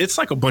 it's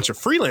like a bunch of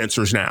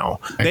freelancers now.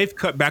 They've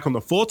cut back on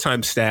the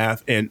full-time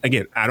staff. And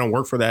again, I don't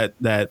work for that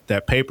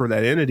paper,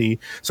 that entity,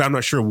 so I'm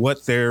not sure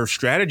what their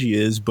strategy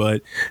is,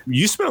 but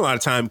you spend a lot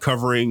of time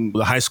covering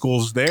the high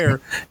schools there.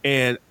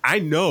 And I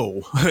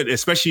know,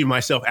 especially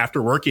myself,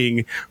 after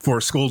working for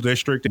a school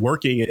district,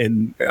 working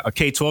in a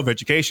K-12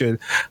 education,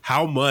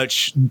 how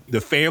much the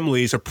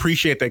families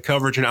appreciate that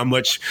coverage and how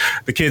much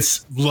the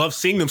kids love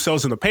seeing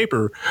themselves in the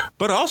paper.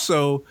 But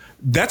also,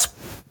 that's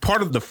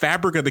part of the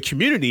fabric of the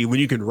community when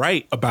you can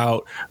write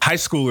about high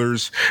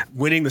schoolers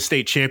winning the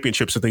state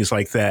championships and things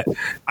like that.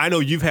 I know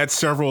you've had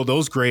several of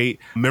those great,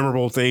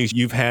 memorable things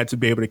you've had to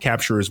be able to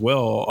capture as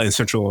well in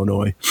Central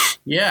Illinois.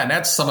 Yeah, and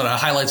that's some of the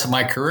highlights of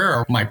my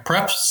career, my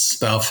prep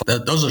stuff.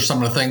 Those are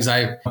some of the things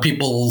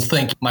people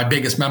think my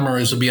biggest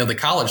memories would be of the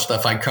college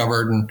stuff I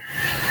covered. And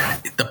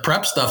the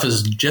prep stuff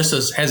has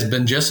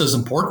been just as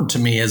important to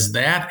me as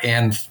that.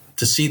 And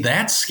to see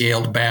that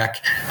scaled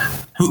back,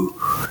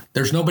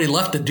 there's nobody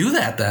left to do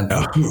that then.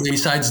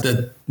 Besides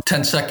the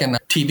 10-second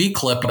TV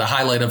clip, the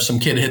highlight of some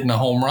kid hitting a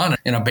home run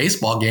in a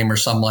baseball game or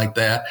something like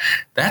that.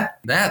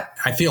 That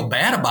I feel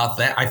bad about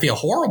that. I feel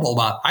horrible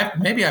about.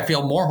 Maybe I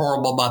feel more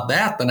horrible about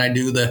that than I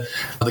do the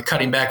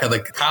cutting back of the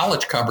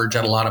college coverage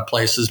at a lot of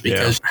places,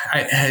 because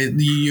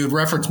you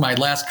referenced my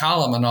last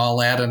column and all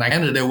that, and I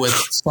ended it with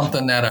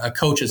something that a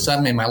coach had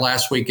sent me my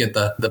last week at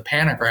the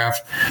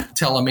Panagraph,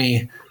 telling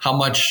me how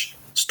much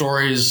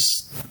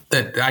stories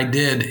that I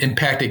did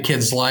impacted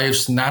kids'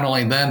 lives, not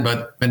only then,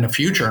 but in the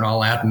future and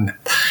all that. And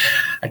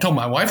I told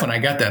my wife when I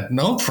got that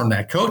note from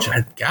that coach,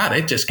 God,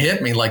 it just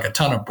hit me like a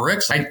ton of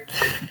bricks.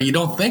 You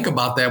don't think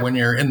about that when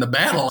you're in the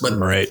battle.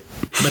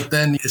 But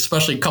then,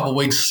 especially a couple of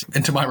weeks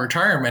into my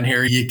retirement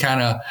here, you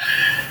kind of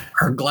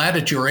are glad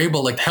that you're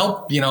able to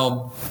help,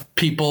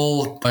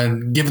 people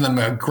and give them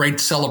a great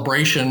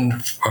celebration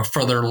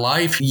for their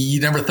life. You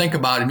never think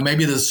about it.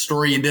 Maybe the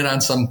story you did on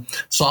some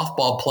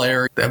softball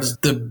player, that was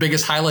the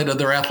biggest highlight of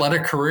their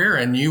athletic career,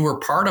 and you were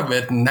part of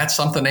it. And that's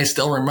something they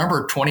still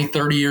remember 20,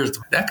 30 years.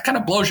 That kind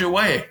of blows you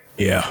away.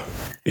 Yeah.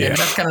 And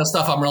that's kind of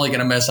stuff I'm really going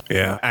to miss.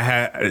 Yeah. I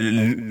had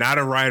not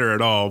a writer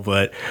at all,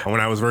 but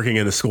when I was working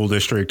in the school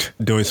district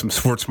doing some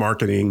sports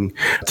marketing,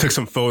 took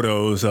some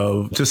photos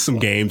of just some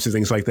games and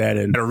things like that.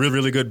 And had a really,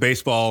 really good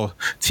baseball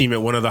team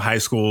at one of the high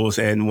schools,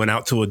 and went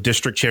out to a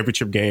district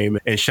championship game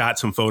and shot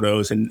some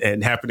photos and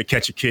happened to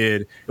catch a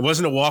kid. It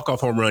wasn't a walk-off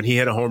home run. He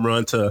had a home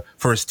run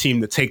for his team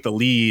to take the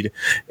lead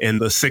in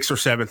the 6th or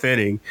 7th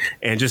inning,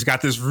 and just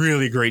got this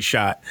really great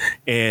shot.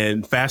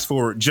 And fast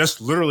forward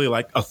just literally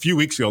like a few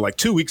weeks ago, like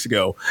 2 weeks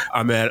ago,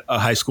 I'm at a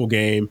high school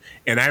game,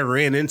 and I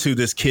ran into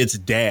this kid's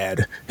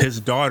dad. His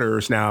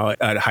daughter's now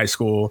at high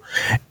school.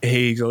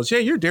 He goes, "Yeah,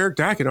 you're Derek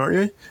Dockett, aren't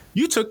you?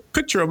 You took a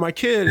picture of my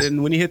kid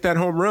and when he hit that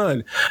home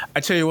run."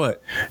 I tell you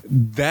what,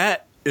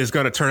 that is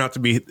going to turn out to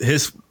be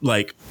his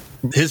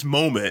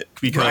moment,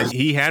 because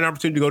he had an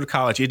opportunity to go to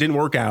college. It didn't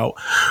work out,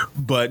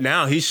 but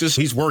now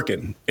he's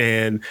working,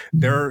 and I'm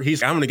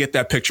going to get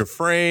that picture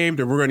framed,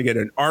 and we're going to get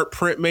an art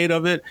print made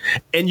of it.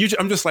 And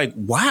I'm just like,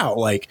 wow,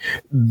 like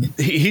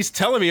he's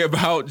telling me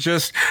about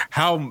just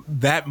how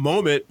that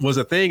moment was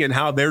a thing and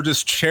how they're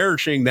just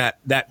cherishing that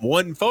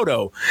one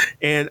photo.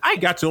 And I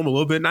got to him a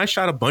little bit, and I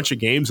shot a bunch of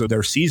games of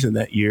their season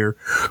that year,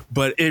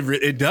 but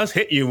it does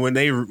hit you when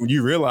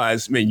you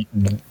realize, I mean,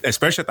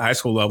 especially at the high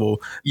school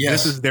level,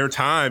 this is their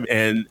time.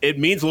 And it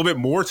means a little bit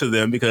more to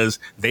them because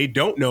they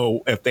don't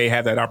know if they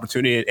have that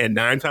opportunity. And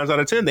 9 times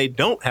out of 10, they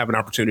don't have an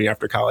opportunity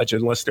after college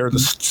unless they're the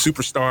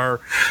superstar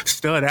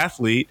stud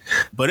athlete.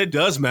 But it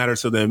does matter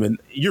to them. And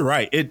you're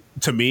right.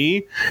 To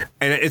me,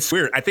 and it's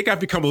weird, I think I've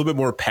become a little bit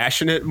more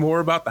passionate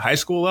about the high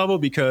school level,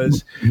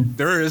 because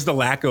there is the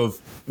lack of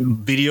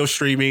video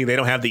streaming. They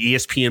don't have the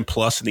ESPN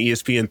Plus and the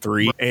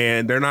ESPN3,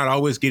 and they're not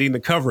always getting the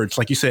coverage.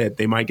 Like you said,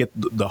 they might get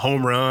the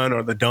home run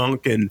or the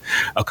dunk and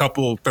a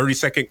couple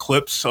 30-second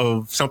clips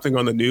of something something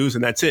on the news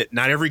and that's it.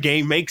 Not every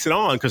game makes it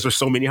on because there's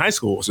so many high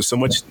schools. There's so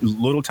much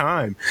little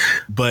time.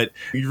 But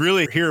you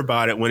really hear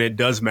about it when it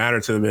does matter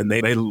to them, and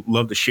they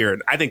love to share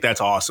it. I think that's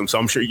awesome. So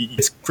I'm sure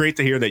it's great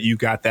to hear that you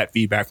got that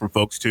feedback from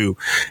folks too.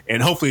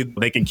 And hopefully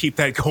they can keep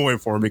that going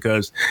for them,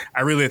 because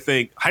I really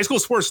think high school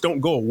sports don't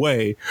go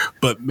away,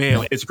 but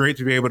man, it's great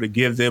to be able to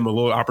give them a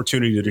little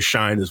opportunity to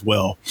shine as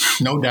well.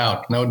 No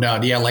doubt. No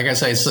doubt. Yeah. Like I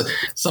say,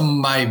 some of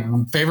my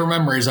favorite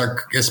memories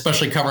are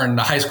especially covering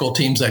the high school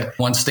teams that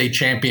won state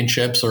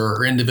championships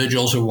or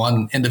individuals who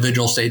won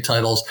individual state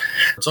titles.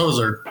 So those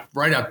are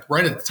right at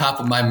the top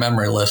of my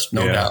memory list.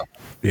 No doubt.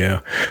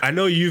 Yeah. I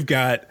know you've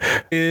got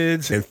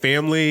kids and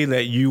family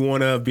that you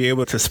want to be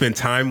able to spend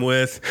time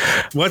with.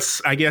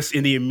 What's, I guess,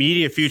 in the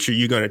immediate future,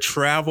 you're going to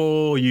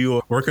travel,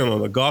 you're working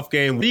on a golf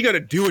game. What are you going to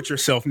do with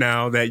yourself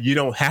now that you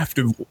don't have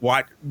to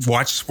watch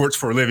sports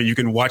for a living? You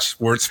can watch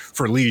sports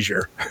for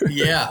leisure.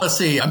 Yeah. Let's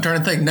see. I'm trying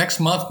to think.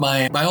 Next month,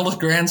 my oldest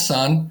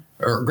grandson,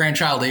 or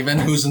grandchild even,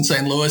 who's in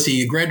St. Louis,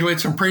 he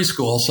graduates from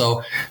preschool.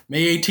 So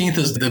May 18th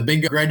is the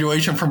big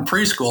graduation from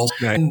preschool.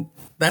 Right. And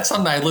that's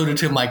something I alluded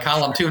to in my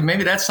column too.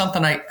 Maybe that's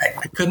something I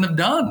couldn't have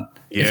done.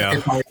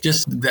 Yeah.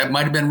 That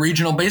might have been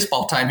regional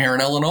baseball time here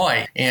in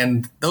Illinois.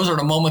 And those are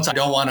the moments I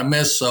don't want to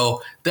miss.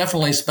 So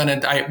definitely spend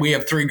it. We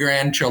have 3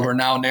 grandchildren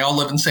now, and they all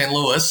live in St.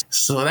 Louis.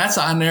 So that's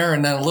on there.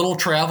 And then a little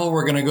travel.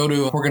 We're going to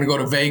go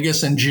to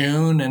Vegas in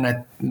June.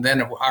 And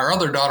then our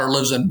other daughter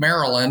lives in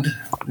Maryland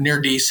near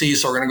DC.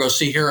 So we're going to go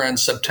see her in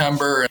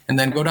September, and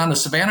then go down to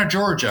Savannah,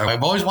 Georgia.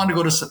 We've always wanted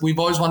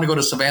to go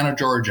to Savannah,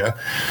 Georgia.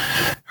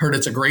 Heard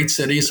it's a great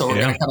city. So we're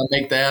going to kind of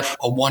make that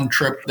a one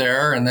trip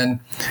there. And then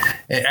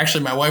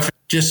actually my wife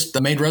just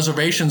made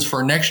reservations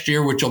for next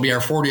year, which will be our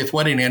 40th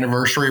wedding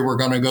anniversary. We're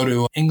going to go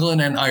to England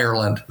and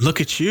Ireland.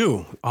 Look at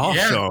you.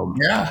 Awesome.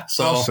 Yeah.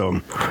 So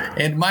awesome.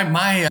 And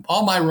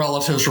all my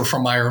relatives were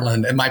from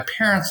Ireland, and my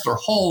parents their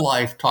whole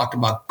life talked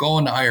about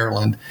going to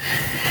Ireland,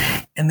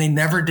 and they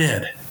never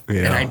did.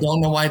 Yeah. And I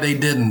don't know why they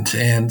didn't.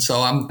 And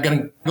so I'm going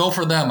to go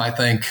for them, I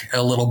think,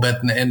 a little bit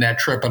in that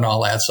trip and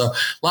all that. So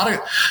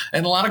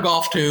a lot of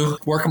golf too,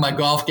 working my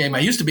golf game. I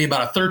used to be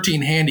about a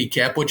 13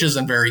 handicap, which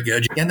isn't very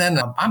good. And then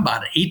I'm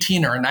about an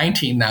 18 or a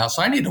 19 now.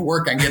 So I need to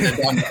work on getting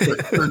it down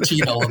to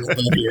 13 a little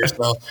bit here.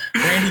 So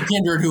Randy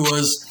Kindred, who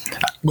was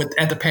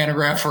at the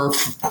Pantograph for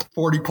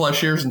 40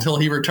 plus years until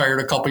he retired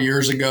a couple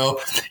years ago,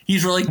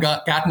 he's really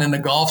gotten into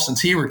golf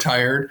since he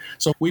retired.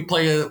 So we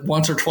play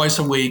once or twice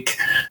a week.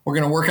 We're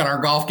going to work on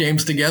our golf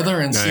games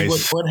together and see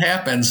what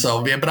happens.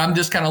 So, yeah, but I'm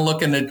just kind of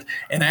looking at,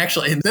 and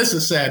actually, and this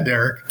is sad,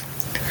 Derek.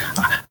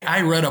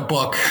 I read a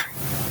book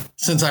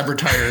since I've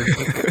retired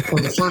for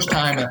the first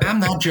time. And I'm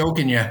not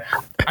joking you.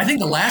 I think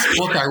the last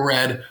book I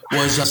read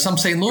was some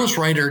St. Louis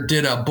writer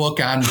did a book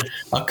on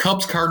a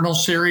Cubs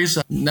Cardinals series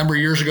a number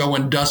of years ago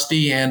when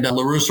Dusty and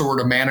La Russa were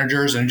the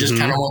managers, and just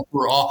kind of went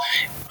through all.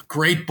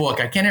 Great book.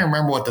 I can't even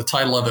remember what the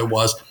title of it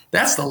was.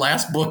 That's the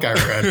last book I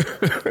read.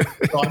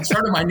 So I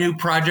started my new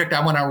project.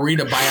 I want to read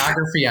a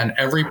biography on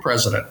every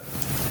president.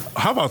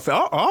 How about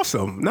that?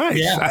 Awesome. Nice.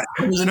 Yeah.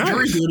 I was in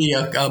jury duty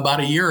about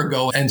a year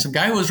ago, and some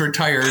guy who was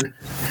retired,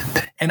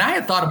 and I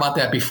had thought about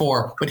that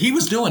before, but he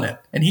was doing it,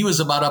 and he was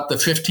about up to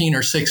 15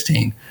 or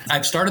 16.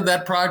 I've started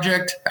that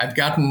project. I've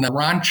gotten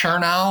Ron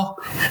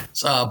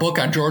Chernow's book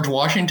on George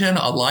Washington,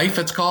 A Life,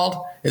 it's called.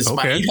 It's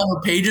about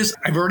 800 pages.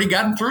 I've already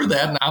gotten through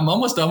that, and I'm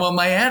almost done with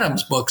my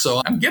Adams book,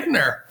 so I'm getting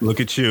there. Look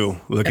at you.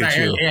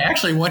 I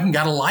actually went and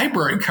got a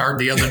library card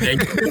the other day.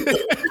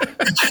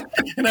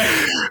 And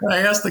I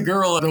asked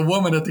the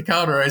woman at the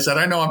counter, I said,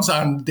 I know I'm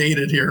sounding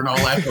dated here and all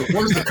that, but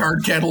where's the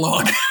card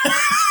catalog?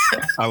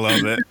 I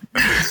love it.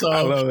 So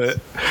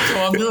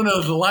I'm doing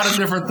a lot of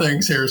different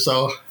things here,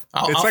 so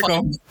I'll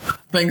find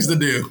things to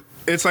do.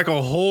 It's like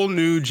a whole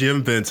new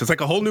Jim Benson. It's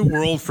like a whole new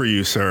world for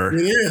you, sir.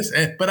 It is.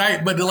 But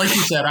like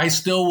you said, I'll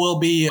still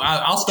be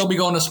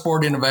going to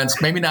sporting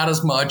events, maybe not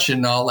as much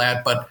and all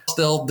that, but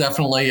still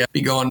definitely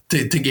be going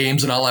to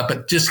games and all that,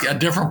 but just a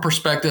different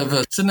perspective.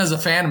 Sitting as a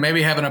fan,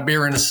 maybe having a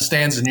beer in the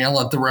stands and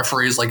yelling at the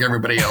referees like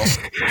everybody else.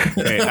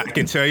 Hey, I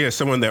can tell you, as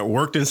someone that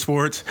worked in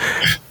sports,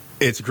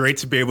 it's great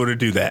to be able to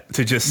do that,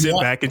 to just sit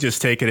back and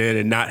just take it in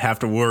and not have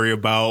to worry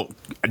about,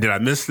 did I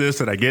miss this?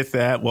 Did I get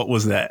that? What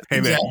was that?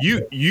 Hey, man,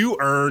 you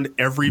earned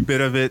every bit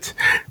of it.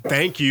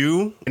 Thank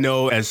you.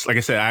 Like I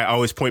said, I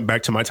always point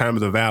back to my time in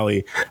the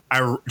Valley.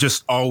 I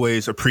just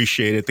always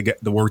appreciated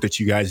the work that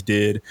you guys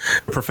did.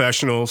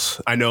 Professionals.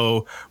 I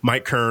know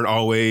Mike Kern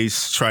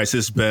always tries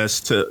his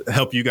best to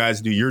help you guys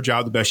do your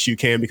job the best you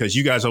can, because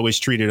you guys always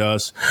treated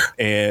us.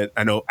 And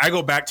I know I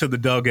go back to the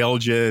Doug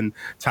Elgin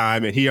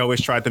time, and he always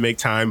tried to make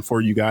time for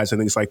you guys and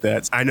things like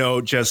that. I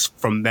know just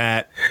from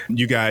that,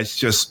 you guys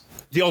just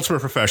the ultimate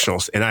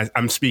professionals. And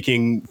I'm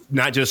speaking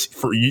not just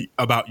for you,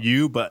 about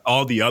you, but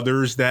all the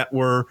others that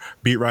were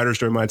beat writers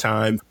during my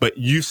time. But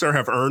you, sir,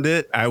 have earned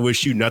it. I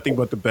wish you nothing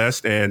but the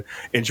best, and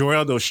enjoy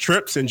all those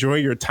trips. Enjoy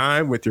your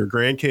time with your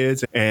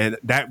grandkids. And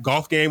that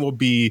golf game will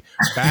be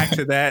back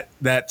to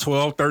that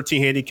 12,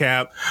 13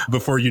 handicap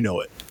before you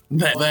know it.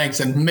 Thanks.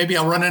 And maybe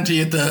I'll run into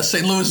you at the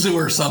St. Louis Zoo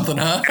or something,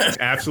 huh?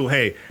 Absolutely.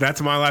 Hey,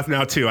 that's my life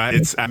now too. I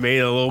made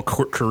a little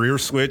career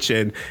switch,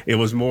 and it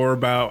was more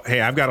about,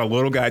 hey, I've got a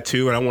little guy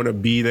too, and I want to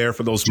be there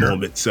for those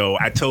moments. So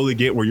I totally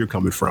get where you're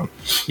coming from.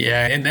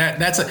 Yeah. And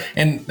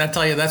and I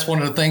tell you, that's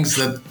one of the things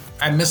that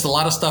I missed a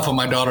lot of stuff when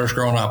my daughter's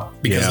growing up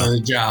because of the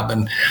job,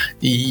 and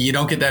you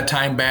don't get that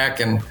time back.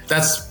 And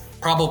that's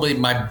probably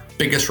my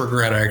biggest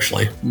regret,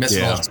 actually,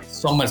 missing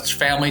so much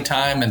family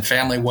time and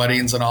family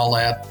weddings and all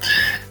that.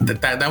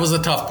 That was the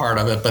tough part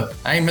of it, but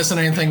I ain't missing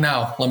anything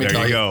now. Let me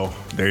tell you.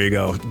 There you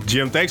go.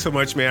 Jim, thanks so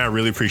much, man. I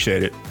really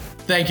appreciate it.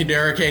 Thank you,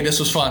 Derek. Hey, this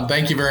was fun.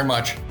 Thank you very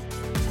much.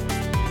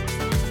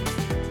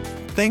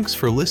 Thanks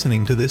for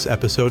listening to this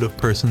episode of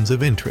Persons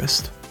of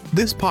Interest.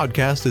 This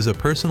podcast is a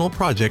personal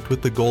project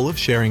with the goal of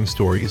sharing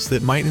stories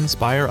that might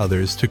inspire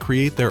others to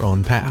create their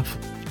own path.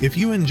 If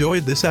you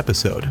enjoyed this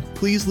episode,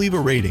 please leave a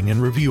rating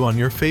and review on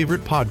your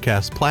favorite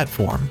podcast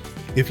platform.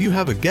 If you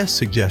have a guest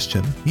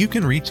suggestion, you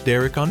can reach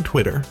Derek on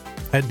Twitter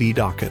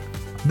 @DDocket.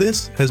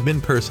 This has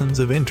been Persons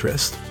of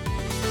Interest.